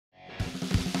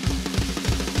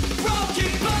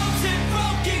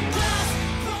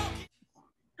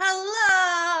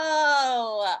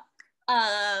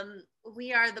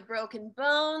We are the Broken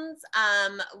Bones.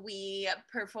 We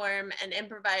perform an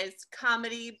improvised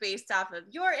comedy based off of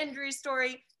your injury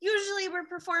story. Usually we're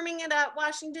performing it at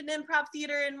Washington Improv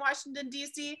Theater in Washington,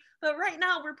 D.C., but right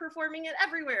now we're performing it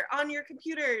everywhere, on your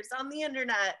computers, on the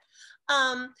internet.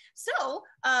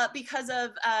 Because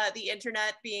of the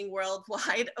internet being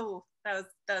worldwide, that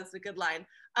was a good line.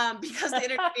 Because the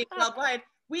internet being worldwide,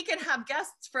 we can have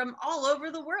guests from all over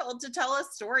the world to tell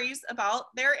us stories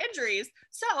about their injuries.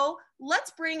 So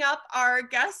let's bring up our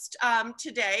guest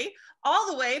today,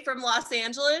 all the way from Los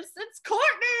Angeles. It's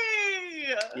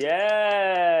Courtney!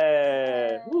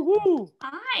 Yeah! Woohoo!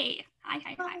 Hi.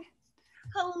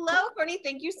 Hello, Courtney.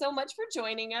 Thank you so much for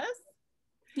joining us.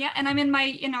 Yeah, and I'm in my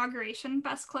inauguration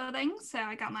best clothing, so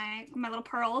I got my little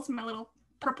pearls and my little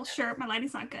purple shirt. My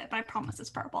lighting's not good, but I promise it's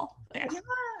purple. Yeah.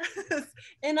 Yes.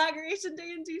 Inauguration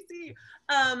day in DC.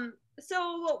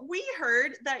 So we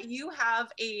heard that you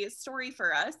have a story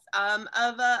for us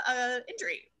of a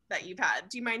injury that you've had.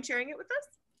 Do you mind sharing it with us?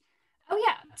 Oh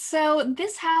yeah. So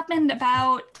this happened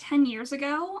about 10 years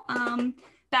ago,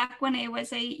 back when I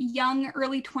was a young,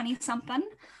 early 20-something.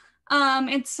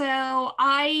 And so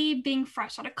I, being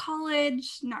fresh out of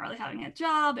college, not really having a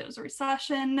job, it was a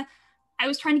recession, I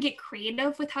was trying to get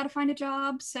creative with how to find a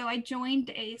job. So I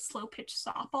joined a slow pitch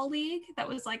softball league that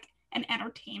was like an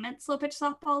entertainment slow pitch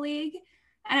softball league.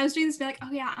 And I was doing this to be like,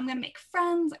 oh yeah, I'm going to make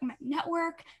friends, I'm going to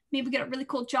network, maybe get a really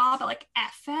cool job at like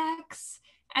FX.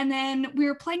 And then we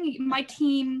were playing, my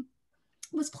team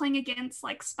was playing against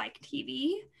like Spike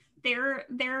TV. They're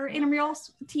intramural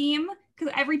team,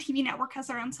 because every TV network has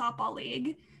their own softball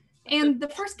league. And the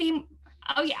first game,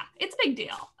 oh yeah, it's a big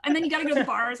deal. And then you got to go to the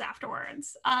bars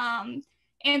afterwards.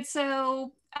 And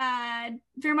so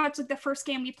very much like the first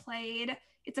game we played,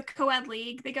 it's a co-ed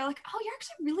league. They go like, oh, you're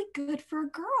actually really good for a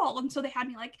girl. And so they had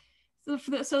me like, so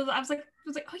I was like,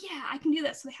 oh yeah, I can do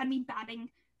this. So they had me batting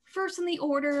first in the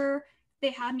order.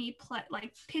 They had me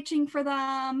pitching for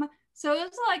them. So it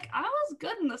was like, I was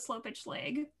good in the slow pitch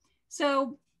league.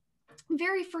 So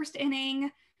very first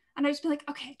inning, and I just be like,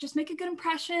 okay, just make a good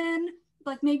impression.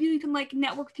 Like maybe you can like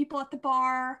network with people at the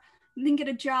bar, and then get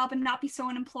a job and not be so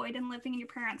unemployed and living in your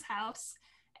parents' house.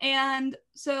 And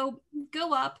so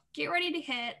go up, get ready to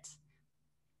hit.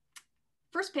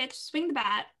 First pitch, swing the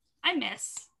bat. I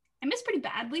miss pretty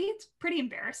badly. It's pretty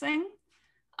embarrassing.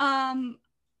 I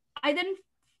then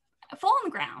fall on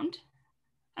the ground.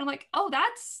 And I'm like, oh,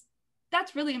 that's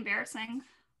really embarrassing.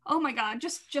 Oh my God,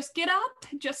 just get up,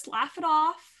 just laugh it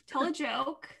off, tell a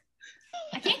joke.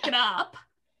 I can't get up.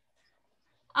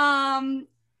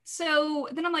 So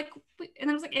then I'm like, and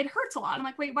I was like, it hurts a lot. I'm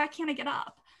like, wait, why can't I get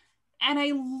up? And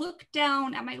I look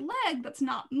down at my leg that's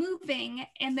not moving,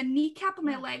 and the kneecap of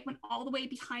my leg went all the way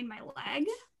behind my leg.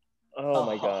 Oh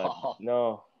my God,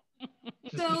 no.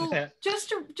 So just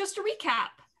to recap,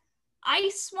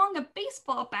 I swung a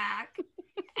baseball bat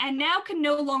and now can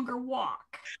no longer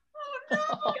walk.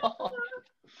 Oh no.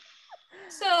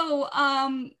 So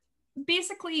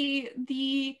basically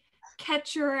the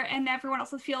catcher and everyone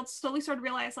else in the field slowly started to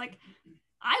realize like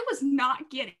I was not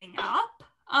getting up.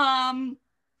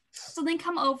 So then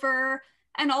come over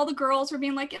and all the girls were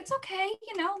being like, it's okay,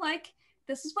 like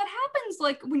this is what happens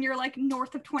like when you're like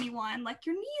north of 21, like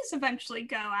your knees eventually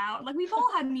go out. Like we've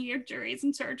all had knee injuries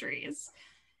and surgeries.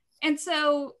 And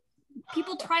so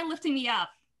people try lifting me up.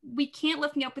 We can't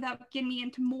lift me up without getting me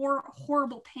into more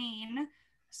horrible pain.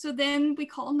 So then we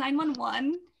call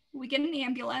 911, we get an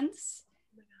ambulance,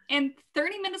 and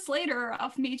 30 minutes later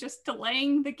of me just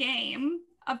delaying the game,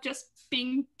 of just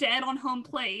being dead on home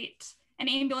plate, an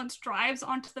ambulance drives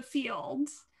onto the field.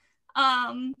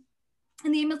 And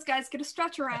the ambulance guys get a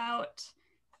stretcher out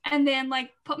and then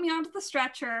like put me onto the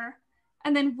stretcher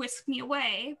and then whisk me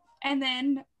away. And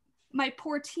then my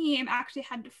poor team actually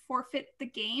had to forfeit the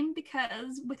game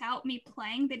because without me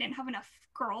playing, they didn't have enough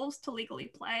girls to legally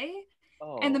play.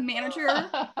 Oh. And the manager,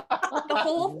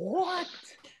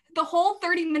 the whole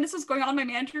 30 minutes was going on, my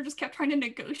manager just kept trying to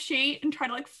negotiate and try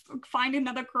to like find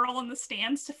another girl in the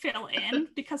stands to fill in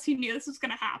because he knew this was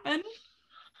going to happen.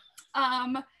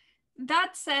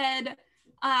 That said,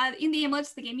 in the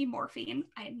ambulance, they gave me morphine.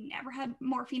 I had never had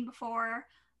morphine before.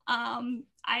 I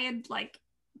had like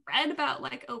read about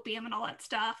like opium and all that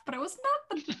stuff, but I was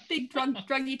not the big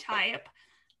druggy type.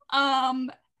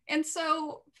 And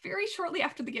so very shortly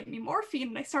after they give me morphine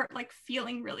and I start like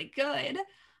feeling really good,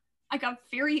 I got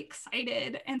very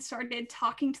excited and started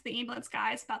talking to the ambulance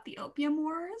guys about the opium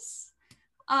wars.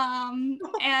 And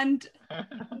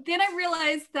then I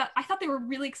realized that I thought they were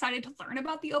really excited to learn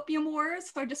about the opium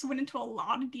wars. So I just went into a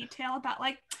lot of detail about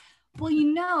like,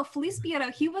 well, Felice Pietro,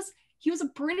 he he was a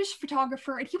British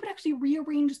photographer, and he would actually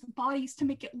rearrange the bodies to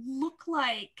make it look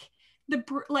like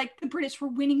the British were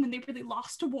winning when they really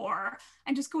lost a war,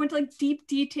 and just go into like deep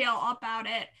detail about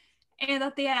it, and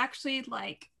that they had actually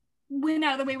like went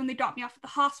out of the way when they dropped me off at the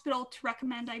hospital to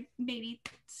recommend I maybe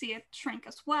see a shrink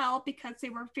as well, because they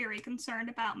were very concerned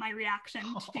about my reaction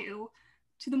to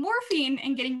the morphine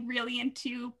and getting really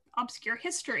into obscure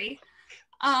history.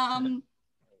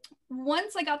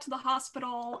 Once I got to the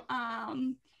hospital,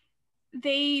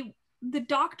 the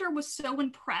doctor was so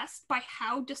impressed by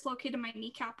how dislocated my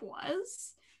kneecap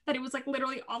was that it was like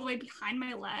literally all the way behind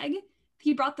my leg.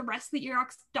 He brought the rest of the ear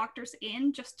doctors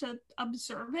in just to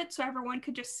observe it, so everyone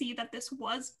could just see that this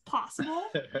was possible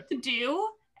to do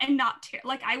and not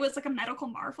like I was like a medical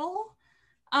marvel.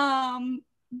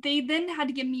 They then had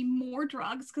to give me more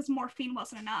drugs because morphine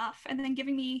wasn't enough, and then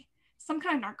giving me some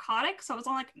kind of narcotic, so I was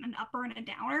on like an upper and a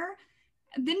downer.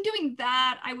 And then doing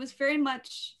that, I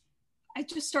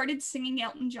just started singing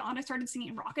Elton John. I started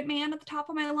singing Rocket Man at the top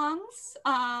of my lungs.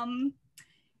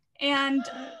 And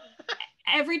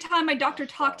every time my doctor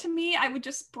talked to me, I would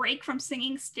just break from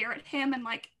singing, stare at him, and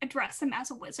like address him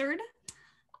as a wizard.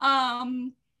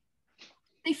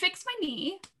 They fixed my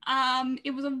knee.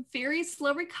 It was a very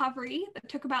slow recovery that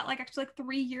took about actually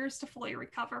 3 years to fully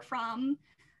recover from.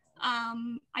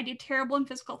 I did terrible in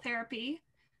physical therapy.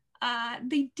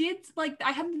 They did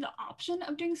I had the option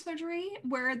of doing surgery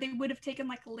where they would have taken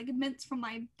ligaments from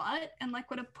my butt and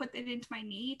would have put it into my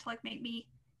knee to make me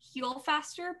heal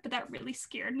faster, but that really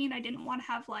scared me and I didn't want to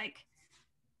have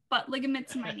butt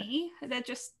ligaments in my knee. That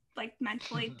just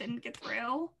mentally didn't get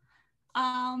through.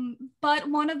 But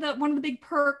one of the big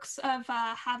perks of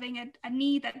having a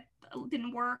knee that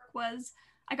didn't work was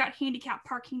I got handicap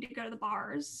parking to go to the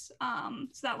bars.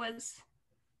 So that was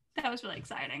really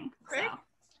exciting. Great. So.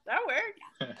 That worked.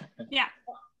 Yeah.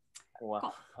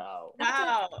 Wow. Cool.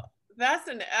 Wow. That's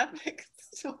an epic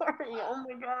story. Oh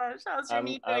my gosh. How's your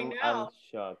knee doing now? I'm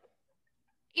shocked.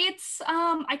 It's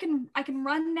I can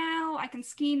run now, I can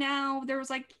ski now. There was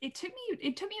it took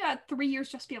me about 3 years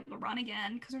just to be able to run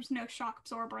again because there's no shock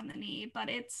absorber in the knee, but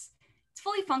it's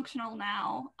fully functional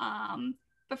now.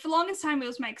 But for the longest time it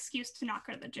was my excuse to not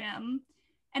go to the gym.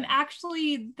 And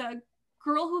actually the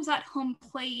girl who was at home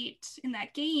plate in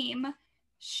that game,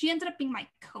 she ended up being my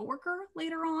coworker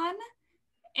later on.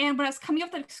 And when I was coming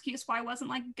up with that excuse why I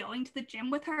wasn't going to the gym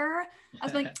with her, I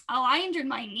was like, oh, I injured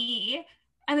my knee.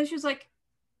 And then she was like,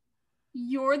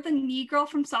 you're the knee girl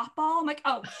from softball? I'm like,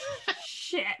 oh,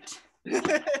 shit.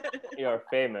 You're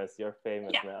famous Yeah.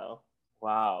 now.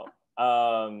 Wow.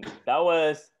 That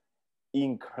was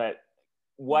incredible.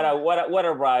 What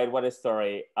a ride, what a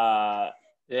story. Yeah,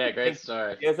 great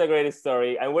story. It's a great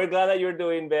story. And we're glad that you're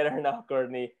doing better now,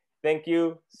 Courtney. Thank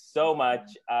you so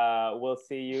much. We'll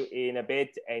see you in a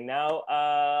bit. And now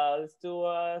let's do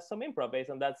some improv based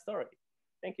on that story.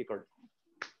 Thank you, Courtney.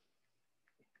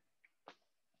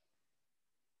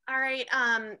 All right,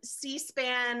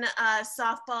 C-SPAN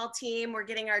softball team. We're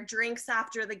getting our drinks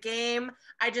after the game.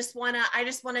 I just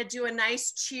wanna do a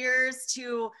nice cheers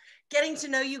to getting to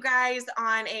know you guys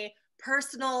on a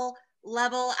personal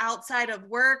level outside of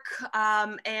work.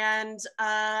 And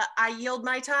I yield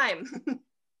my time.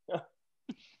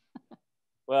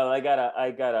 Well, I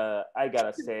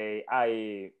gotta say,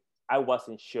 I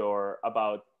wasn't sure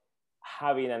about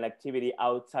having an activity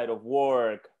outside of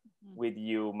work with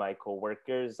you, my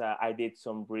coworkers. I did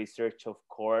some research, of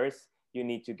course. You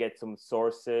need to get some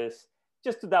sources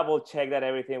just to double check that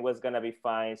everything was gonna be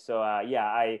fine. So yeah,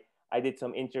 I did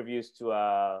some interviews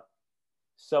to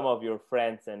some of your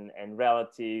friends and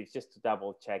relatives just to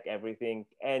double check everything.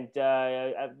 And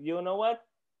you know what?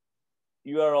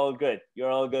 You are all good.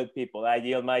 You're all good people. I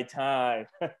yield my time.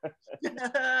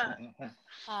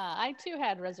 I too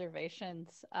had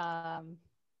reservations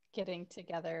getting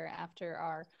together after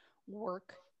our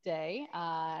work day.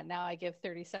 Now I give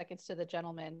 30 seconds to the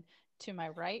gentleman to my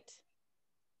right.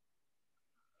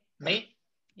 Me?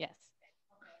 Yes.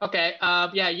 Okay.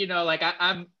 Yeah,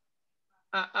 I'm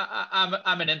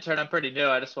an intern. I'm pretty new.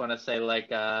 I just want to say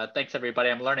thanks everybody.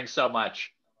 I'm learning so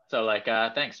much. So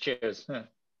thanks. Cheers.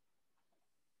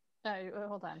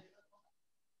 Hold on.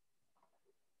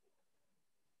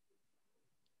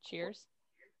 Cheers.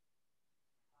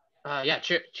 Yeah,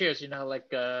 cheers. Cheers.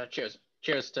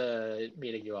 Cheers to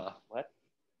meeting you all. What?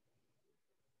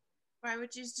 Why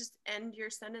would you just end your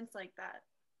sentence like that?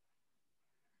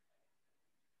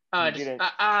 Why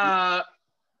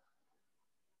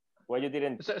you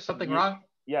didn't? Is there something wrong?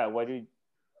 Yeah. Why you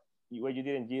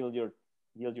didn't yield your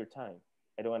time?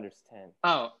 I don't understand.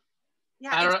 Oh.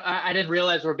 Yeah. I didn't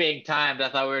realize we're being timed. I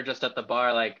thought we were just at the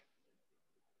bar.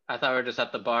 I thought we were just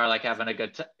at the bar, like having a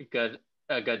good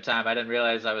time. I didn't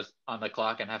realize I was on the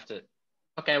clock and have to.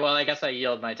 Okay, well, I guess I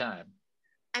yield my time.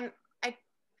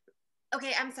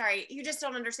 Okay, I'm sorry. You just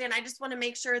don't understand. I just want to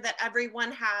make sure that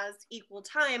everyone has equal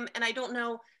time, and I don't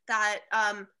know that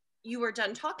you were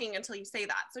done talking until you say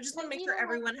that. So I just want to make sure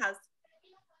everyone has.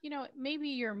 Maybe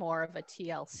you're more of a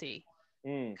TLC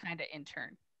kind of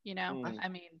intern. I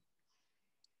mean,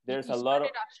 there's you a lot of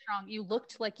started off strong. You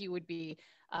looked like you would be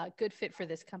a good fit for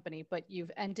this company, but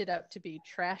you've ended up to be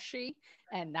trashy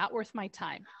and not worth my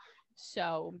time.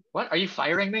 So what are you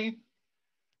firing me?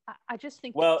 I just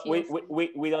think. Well,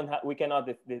 we don't have, we cannot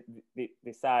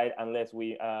decide unless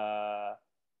we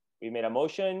made a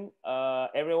motion.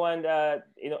 Everyone that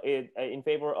in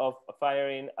favor of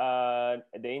firing the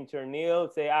intern Neil,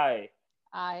 say aye.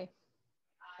 Aye.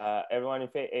 Everyone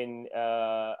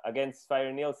against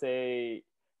firing Neil, say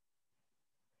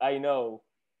I know.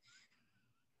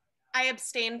 I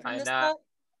abstain from this vote.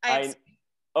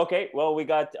 Okay, well, we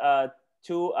got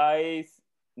 2 ayes,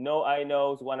 no I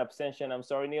knows, 1 abstention. I'm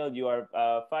sorry, Neil, you are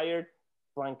fired.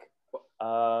 Blank.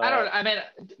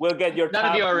 We'll get your none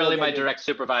of you are really my direct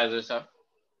supervisor, so.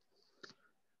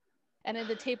 And at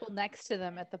the table next to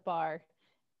them at the bar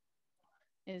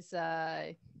is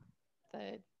the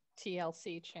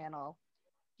TLC channel.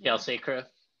 TLC crew.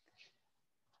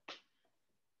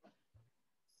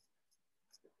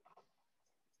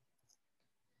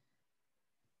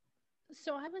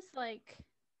 So I was like,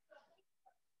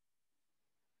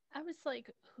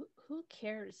 who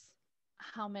cares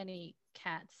how many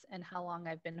cats and how long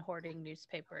I've been hoarding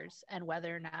newspapers and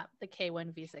whether or not the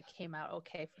K-1 visa came out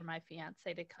okay for my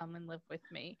fiance to come and live with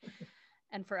me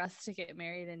and for us to get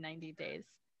married in 90 days.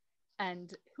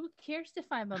 And who cares if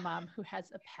I'm a mom who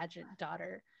has a pageant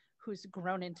daughter who's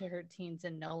grown into her teens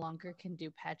and no longer can do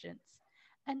pageants.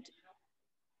 And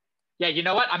yeah, you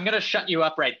know what? I'm gonna shut you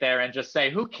up right there and just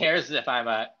say, who cares if I'm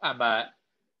a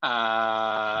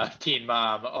teen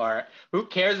mom, or who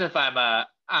cares if I'm a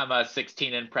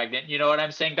 16 and pregnant? You know what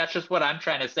I'm saying? That's just what I'm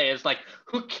trying to say. Is like,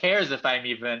 who cares if I'm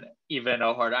even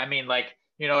a hoarder? I mean, like,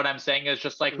 you know what I'm saying? Is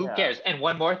just like, who cares? And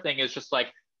one more thing is just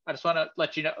like, I just want to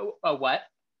let you know. What?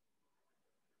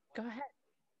 Go ahead.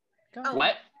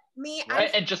 What? Me, right?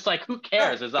 And just like, who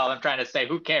cares is all I'm trying to say.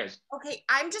 Who cares? Okay,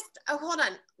 hold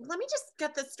on. Let me just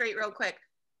get this straight real quick.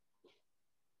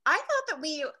 I thought that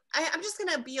I'm just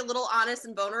gonna be a little honest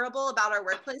and vulnerable about our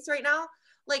workplace right now.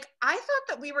 Like, I thought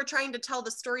that we were trying to tell the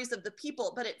stories of the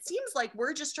people, but it seems like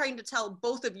we're just trying to tell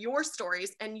both of your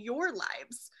stories and your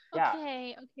lives.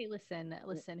 Okay, listen.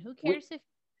 Who cares if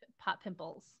pop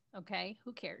pimples? Okay,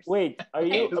 who cares? Wait, are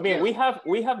you? I mean, we have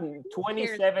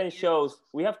 27 shows.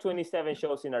 We have 27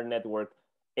 shows in our network,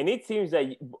 and it seems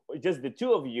that just the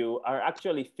 2 of you are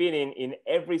actually fitting in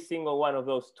every single one of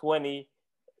those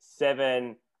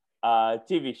 27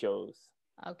 TV shows.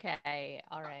 Okay,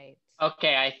 all right.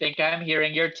 Okay, I think I'm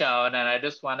hearing your tone, and I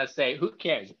just want to say, who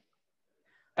cares?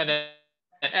 And then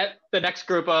the next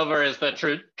group over is the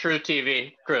True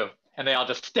TV crew, and they all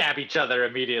just stab each other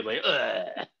immediately.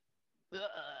 Ugh.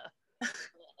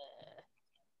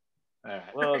 All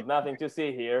right. Well, nothing to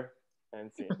see here.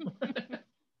 And see.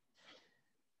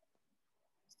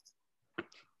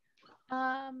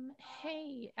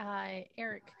 Hey,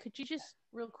 Eric, could you just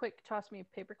real quick toss me a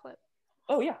paperclip?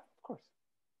 Oh yeah, of course.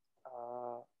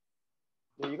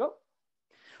 There you go.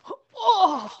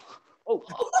 Oh! Whoa!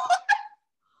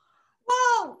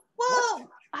 Whoa!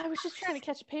 I was just trying to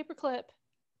catch a paperclip.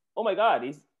 Oh my God!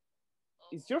 Is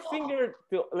your finger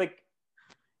like?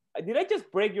 Did I just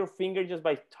break your finger just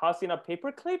by tossing a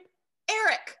paperclip?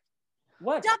 Eric!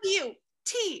 What? WTF!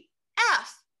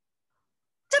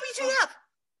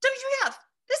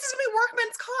 This is gonna be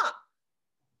workman's comp.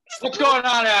 What's going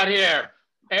on out here?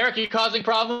 Eric, you causing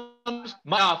problems?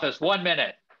 My office, 1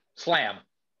 minute. Slam.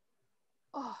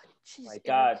 Oh, jeez. My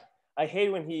God. I hate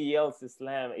when he yells to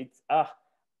slam. It's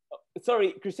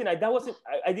sorry, Christina, that wasn't,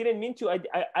 I didn't mean to.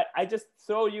 I just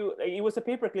throw you, it was a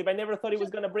paperclip. I never thought it was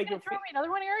gonna break your throw me another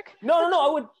one, Eric?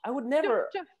 No, I would never.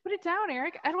 No, put it down,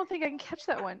 Eric. I don't think I can catch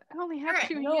that one. I only have Eric,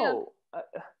 2 hands. No.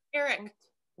 Eric.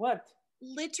 What?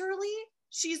 Literally,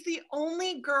 she's the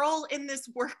only girl in this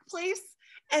workplace,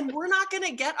 and we're not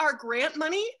gonna get our grant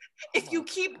money if you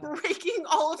keep breaking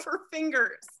all of her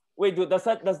fingers. Wait, dude, does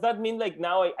that mean like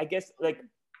now I guess like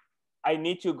I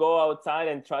need to go outside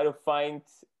and try to find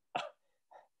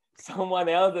someone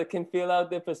else that can fill out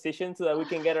the position so that we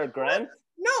can get our grant?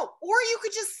 No, or you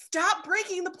could just stop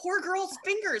breaking the poor girl's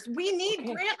fingers. We need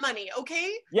grant money,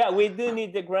 okay? Yeah, we do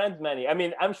need the grant money. I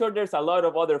mean, I'm sure there's a lot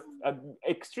of other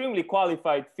extremely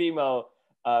qualified female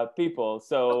people,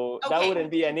 so that Okay.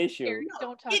 wouldn't be an issue. Eric,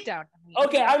 don't talk down to me.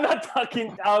 Okay, I'm not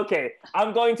talking. Okay,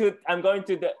 I'm going to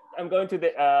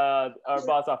the our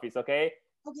boss office. Okay.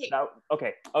 Okay. Now,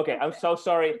 okay. I'm so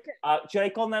sorry. Should I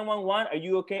call 911? Are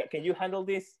you okay? Can you handle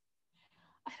this?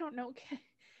 I don't know.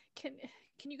 Can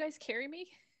you guys carry me?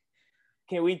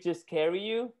 Can we just carry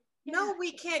you? No,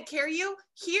 we can't carry you.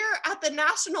 Here at the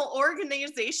National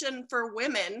Organization for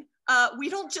Women, we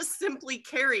don't just simply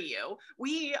carry you.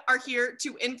 We are here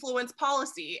to influence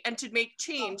policy and to make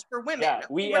change for women. Yeah,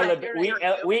 we elevate you.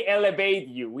 We elevate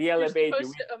you. You're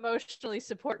supposed to emotionally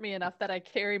support me enough that I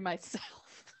carry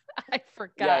myself. I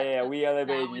forgot. Yeah, we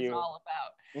elevate you. It's all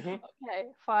about. Mhm.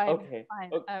 Okay, fine. Okay.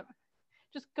 Fine. Okay.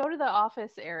 Just go to the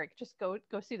office, Eric. Just go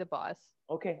see the boss.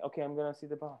 Okay, I'm gonna see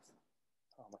the boss.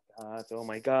 Oh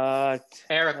my god.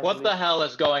 Eric, what the hell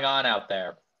is going on out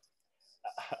there?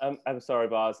 I'm sorry,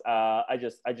 boss. I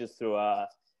just threw a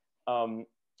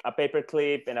paper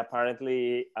clip, and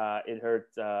apparently it hurt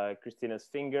Christina's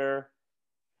finger.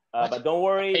 But don't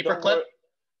worry. Paper clip?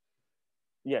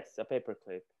 Yes, a paper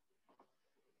clip.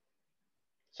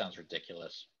 Sounds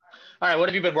ridiculous. All right, what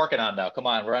have you been working on, though? Come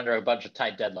on, we're under a bunch of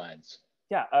tight deadlines.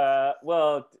 Yeah.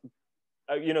 Well,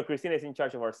 Christina is in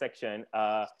charge of our section.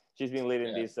 She's been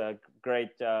leading this great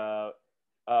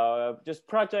just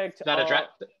project. Is that a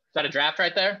draft? Is that a draft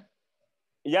right there?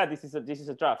 Yeah, this is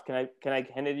a draft. Can I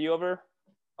hand it you over?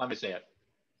 Let me see it.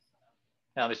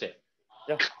 Yeah, let me see it.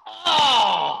 Yeah.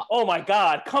 Oh my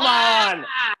God! Come on!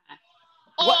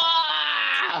 What?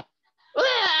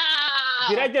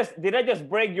 Did I just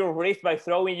break your wrist by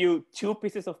throwing you 2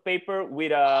 pieces of paper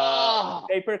with a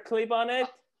paper clip on it?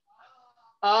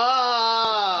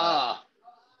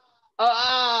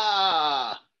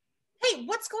 Hey,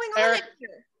 what's going on Eric. in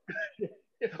here?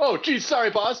 Oh, geez,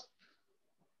 sorry, boss.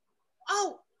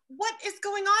 Oh, what is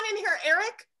going on in here,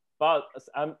 Eric? Boss,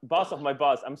 I'm boss of my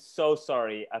boss. I'm so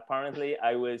sorry. Apparently,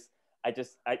 it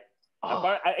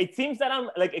seems that I'm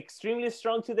like extremely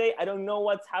strong today. I don't know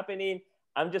what's happening.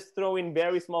 I'm just throwing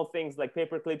very small things like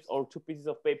paper clips or 2 pieces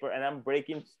of paper, and I'm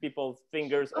breaking people's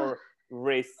fingers or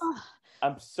wrists.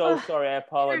 I'm so sorry. I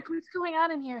apologize. Eric, what's going on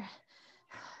in here?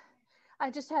 I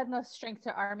just had no strength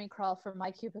to army crawl from my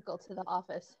cubicle to the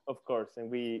office. Of course, and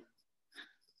we.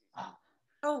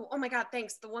 Oh my God!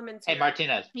 Thanks. The woman's Hey, here.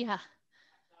 Martinez. Yeah.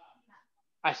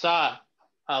 I saw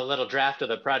a little draft of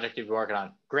the project you've been working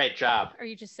on. Great job. Are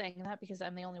you just saying that because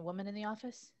I'm the only woman in the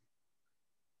office?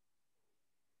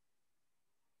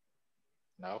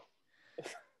 No.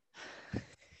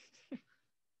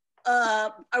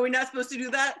 Are we not supposed to do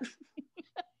that?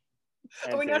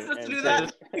 Are we not supposed to do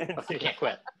that? You can't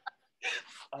quit.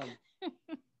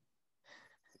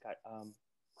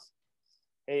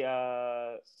 Hey,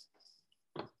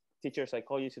 teachers, I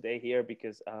call you today here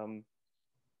because I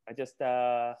just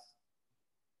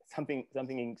something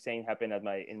insane happened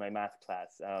in my math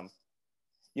class.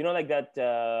 Like that.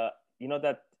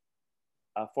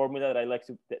 That formula that I like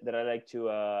to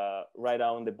write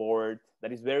on the board.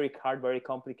 That is very hard, very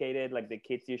complicated. Like the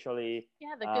kids usually.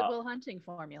 Yeah, the Goodwill Hunting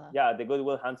formula. Yeah, the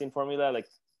Goodwill Hunting formula. Like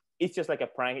it's just like a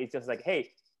prank. It's just like,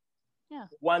 hey, yeah,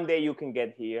 one day you can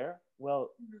get here.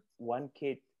 Well, one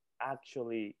kid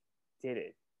actually did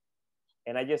it,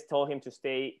 and I just told him to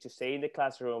stay in the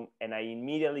classroom, and I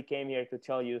immediately came here to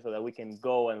tell you so that we can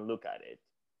go and look at it.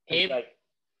 He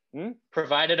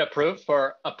provided a proof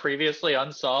for a previously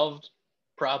unsolved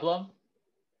problem.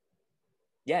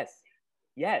 Yes.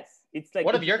 It's like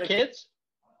one of your kids.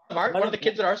 One of the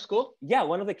kids at our school. Yeah,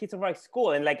 one of the kids of our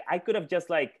school, and like I could have just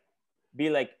like be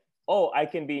like, oh, I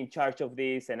can be in charge of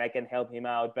this and I can help him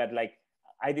out, but like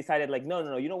I decided like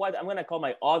no, you know what? I'm gonna call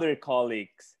my other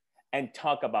colleagues and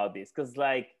talk about this because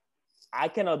like I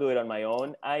cannot do it on my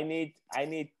own. I need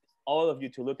all of you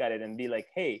to look at it and be like,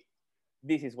 hey,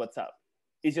 this is what's up.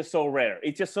 It's just so rare.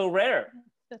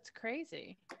 That's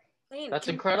crazy. That's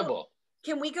incredible.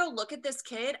 Can we go look at this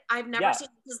kid? I've never seen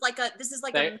this is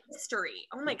like a mystery.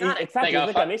 Oh my God. Exactly.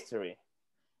 It's like a mystery.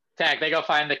 They go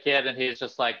find the kid and he's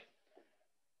just like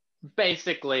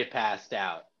basically passed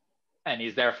out. And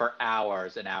he's there for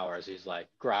hours and hours. He's like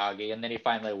groggy. And then he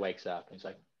finally wakes up. He's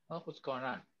like, oh, what's going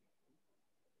on?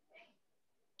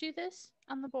 Do this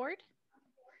on the board?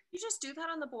 You just do that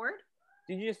on the board?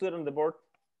 Did you just do it on the board?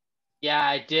 Yeah,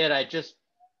 I did. I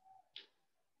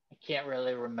can't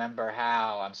really remember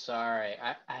how. I'm sorry.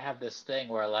 I have this thing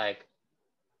where like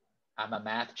I'm a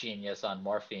math genius on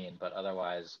morphine, but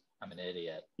otherwise I'm an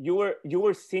idiot. You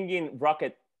were singing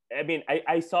Rocket. I mean,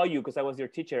 I saw you because I was your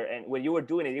teacher, and when you were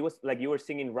doing it, it was like you were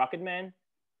singing Rocket Man.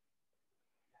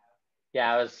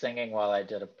 Yeah, I was singing while I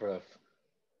did a proof.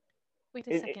 Wait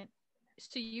a second.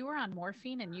 So you were on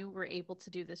morphine and you were able to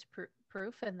do this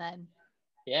proof, and then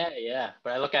Yeah.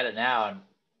 But I look at it now and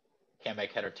can't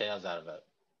make head or tails out of it.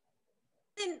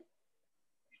 Then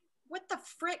what the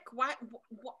frick?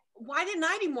 Why didn't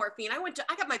I do morphine?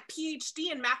 I got my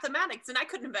PhD in mathematics and I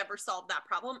couldn't have ever solved that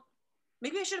problem.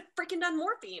 Maybe I should have freaking done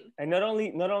morphine. And not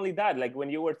only that, like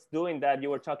when you were doing that, you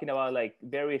were talking about like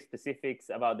very specifics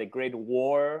about the Great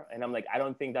War, and I'm like, I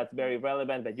don't think that's very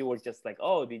relevant. But you were just like,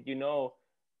 oh, did you know?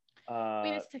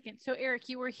 Wait a second. So Eric,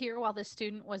 you were here while the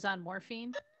student was on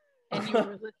morphine, and you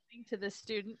were listening to the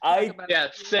student talk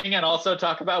about sing and also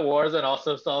talk about wars and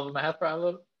also solve a math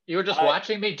problem. You were just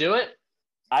watching me do it.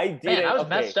 I didn't. Man, I was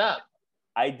messed up.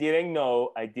 I didn't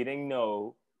know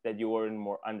that you were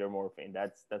under morphine.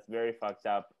 That's very fucked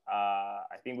up.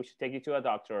 I think we should take you to a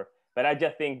doctor. But I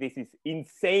just think this is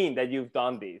insane that you've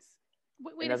done this.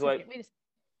 Wait a second.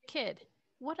 Kid,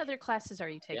 what other classes are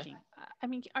you taking? Yeah. I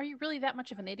mean, are you really that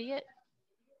much of an idiot?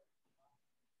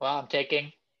 Well, I'm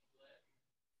taking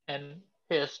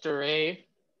history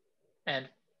and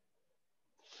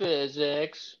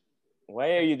physics.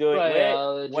 Why are you doing?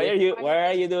 Biology. Why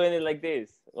are you doing it like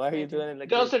this? Why are you doing it like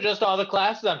this? Those are just all the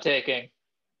classes I'm taking.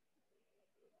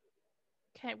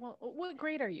 Okay, well, what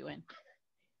grade are you in?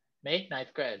 Me,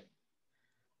 9th grade.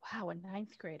 Wow, a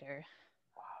 9th grader.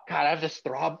 God, I have this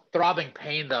throbbing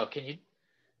pain though. Can you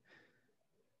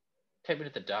take me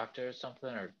to the doctor or something,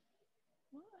 or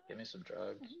give me some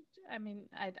drugs? I mean,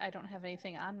 I don't have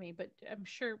anything on me, but I'm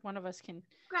sure one of us can.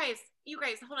 You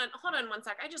guys, hold on one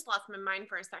sec. I just lost my mind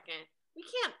for a second. We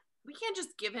can't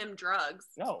just give him drugs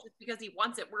just because he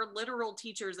wants it. We're literal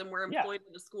teachers and we're employed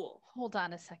in the school. Hold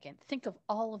on a second. Think of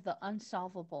all of the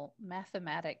unsolvable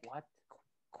mathematic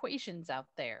equations out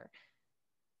there.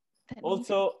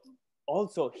 Also,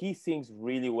 he sings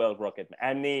really well, Rocketman.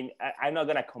 I mean, I'm not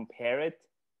gonna compare it,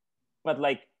 but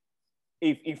like,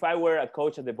 if I were a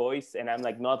coach of The Voice and I'm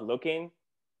like not looking,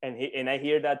 and I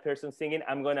hear that person singing,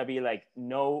 I'm gonna be like,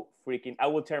 no freaking! I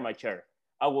will turn my chair.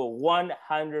 I will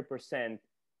 100%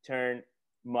 turn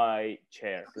my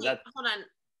chair. Okay, hold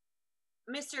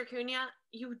on, Mr. Acuna,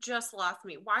 you just lost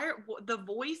me. Why are The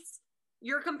Voice?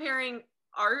 You're comparing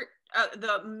art,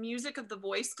 the music of The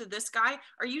Voice to this guy?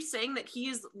 Are you saying that he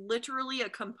is literally a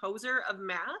composer of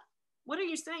math? What are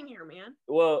you saying here, man?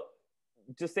 Well,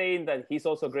 just saying that he's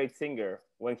also a great singer.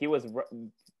 When he was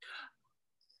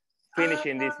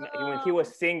finishing this, when he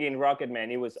was singing Rocketman,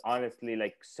 it was honestly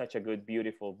like such a good,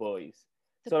 beautiful voice.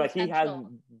 So like he has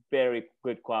very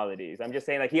good qualities. I'm just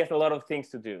saying like he has a lot of things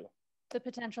to do. The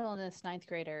potential in this 9th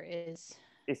grader is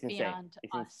beyond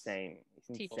us. Insane. It's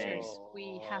teachers.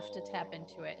 We have to tap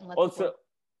into it and let also,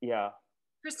 yeah.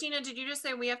 Christina, did you just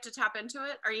say we have to tap into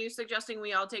it? Are you suggesting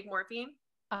we all take morphine?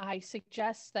 I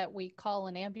suggest that we call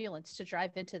an ambulance to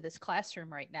drive into this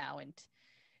classroom right now and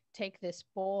take this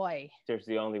boy. There's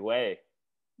the only way.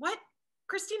 What?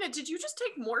 Christina, did you just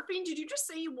take morphine? Did you just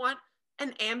say you want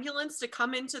an ambulance to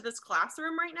come into this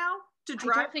classroom right now to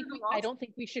drive? I don't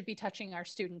think we should be touching our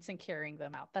students and carrying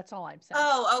them out. That's all I'm saying.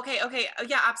 Oh, okay.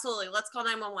 Yeah, absolutely. Let's call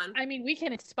 911. I mean, we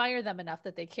can inspire them enough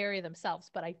that they carry themselves,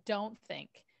 but I don't think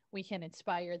we can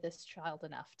inspire this child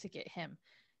enough to get him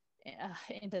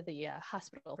into the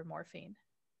hospital for morphine.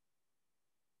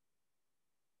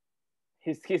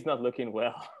 He's not looking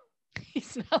well.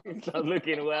 He's not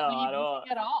looking well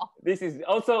at all. This is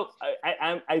also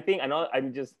I think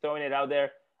I'm just throwing it out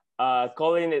there.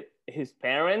 Calling it his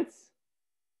parents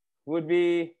would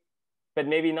be, but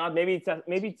maybe not. Maybe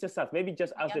it's just us. Maybe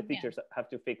just us, the teachers, have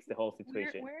to fix the whole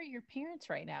situation. Where are your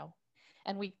parents right now?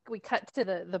 And we cut to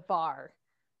the bar,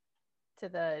 to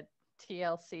the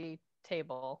TLC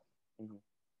table. Mm-hmm.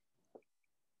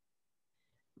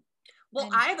 Well,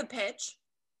 I have a pitch.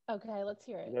 Okay, let's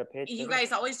hear it. You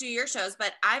guys always do your shows,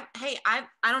 but I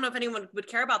don't know if anyone would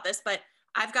care about this, but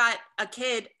I've got a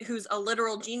kid who's a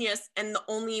literal genius, and the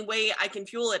only way I can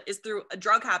fuel it is through a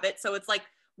drug habit. So it's like,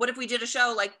 what if we did a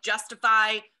show like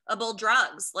Justifiable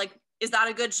Drugs? Like, is that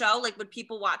a good show? Like, would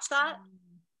people watch that?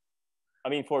 I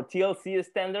mean, for TLC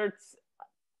standards,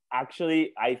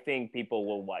 actually, I think people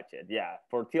will watch it. Yeah,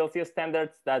 for TLC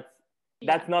standards,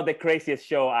 that's not the craziest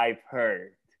show I've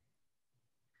heard.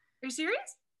 Are you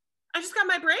serious? I just got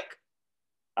my break?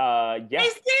 Yeah. Hey,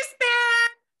 C-SPAN!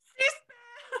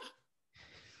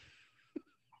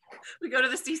 We go to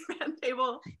the C-SPAN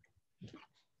table.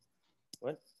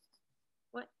 What?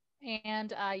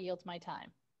 And I yield my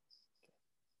time.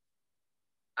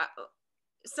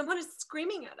 Someone is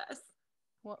screaming at us.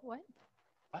 What?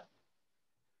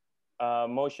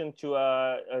 Motion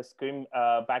to scream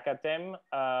back at them.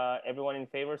 Everyone in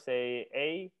favor say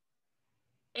A.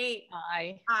 A.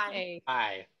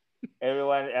 Aye.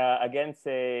 Everyone again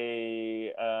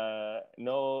say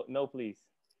no, please.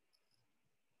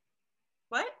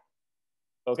 What?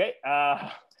 Okay.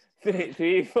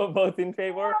 Three for both in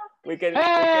favor. We can.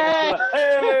 Hey!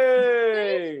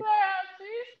 Hey!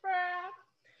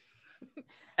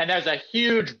 And there's a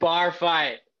huge bar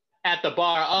fight at the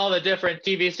bar. All the different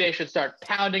TV stations start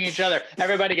pounding each other.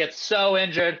 Everybody gets so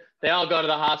injured. They all go to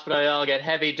the hospital. They all get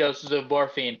heavy doses of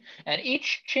morphine. And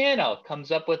each channel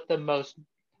comes up with the most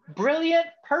brilliant,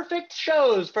 perfect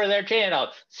shows for their channel.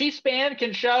 C-SPAN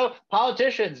can show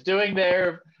politicians doing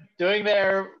their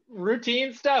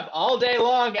routine stuff all day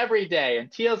long, every day.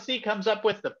 And TLC comes up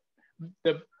with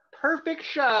the perfect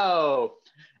show.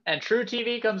 And True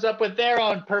TV comes up with their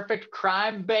own perfect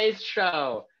crime-based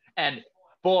show. And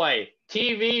boy,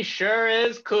 TV sure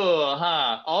is cool,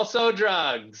 huh? Also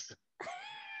drugs.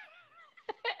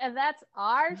 And that's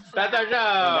our show. That's our show.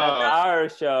 And that's our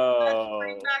show.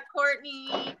 Bring back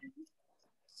Courtney.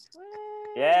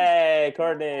 Yay,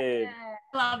 Courtney.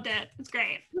 Loved it. It's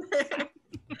great.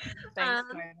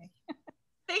 Thanks, Courtney.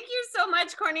 Thank you so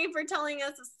much, Courtney, for telling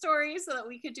us a story so that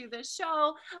we could do this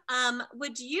show.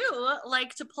 Would you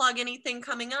like to plug anything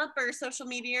coming up or social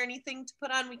media or anything to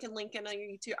put on? We can link in on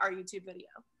our YouTube video.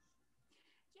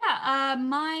 Yeah,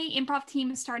 my improv team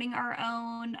is starting our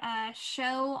own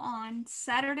show on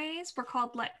Saturdays. We're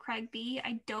called Let Craig Be.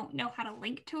 I don't know how to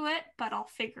link to it, but I'll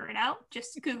figure it out.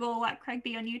 Just Google Let Craig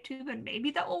Be on YouTube and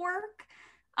maybe that will work.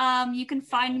 You can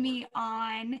find me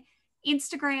on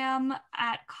Instagram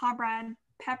at Comrade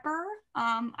Pepper.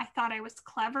 I thought I was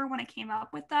clever when I came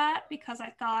up with that because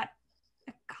I thought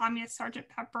Communist Sergeant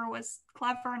Pepper was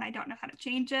clever and I don't know how to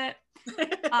change it.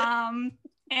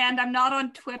 And I'm not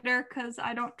on Twitter because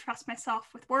I don't trust myself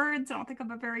with words. I don't think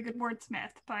I'm a very good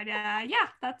wordsmith. But yeah,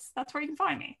 that's where you can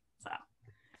find me. So.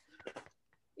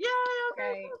 Yeah.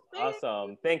 Great.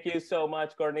 Awesome. Thank you so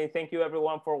much, Courtney. Thank you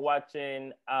everyone for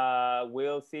watching.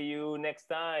 We'll see you next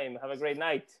time. Have a great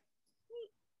night.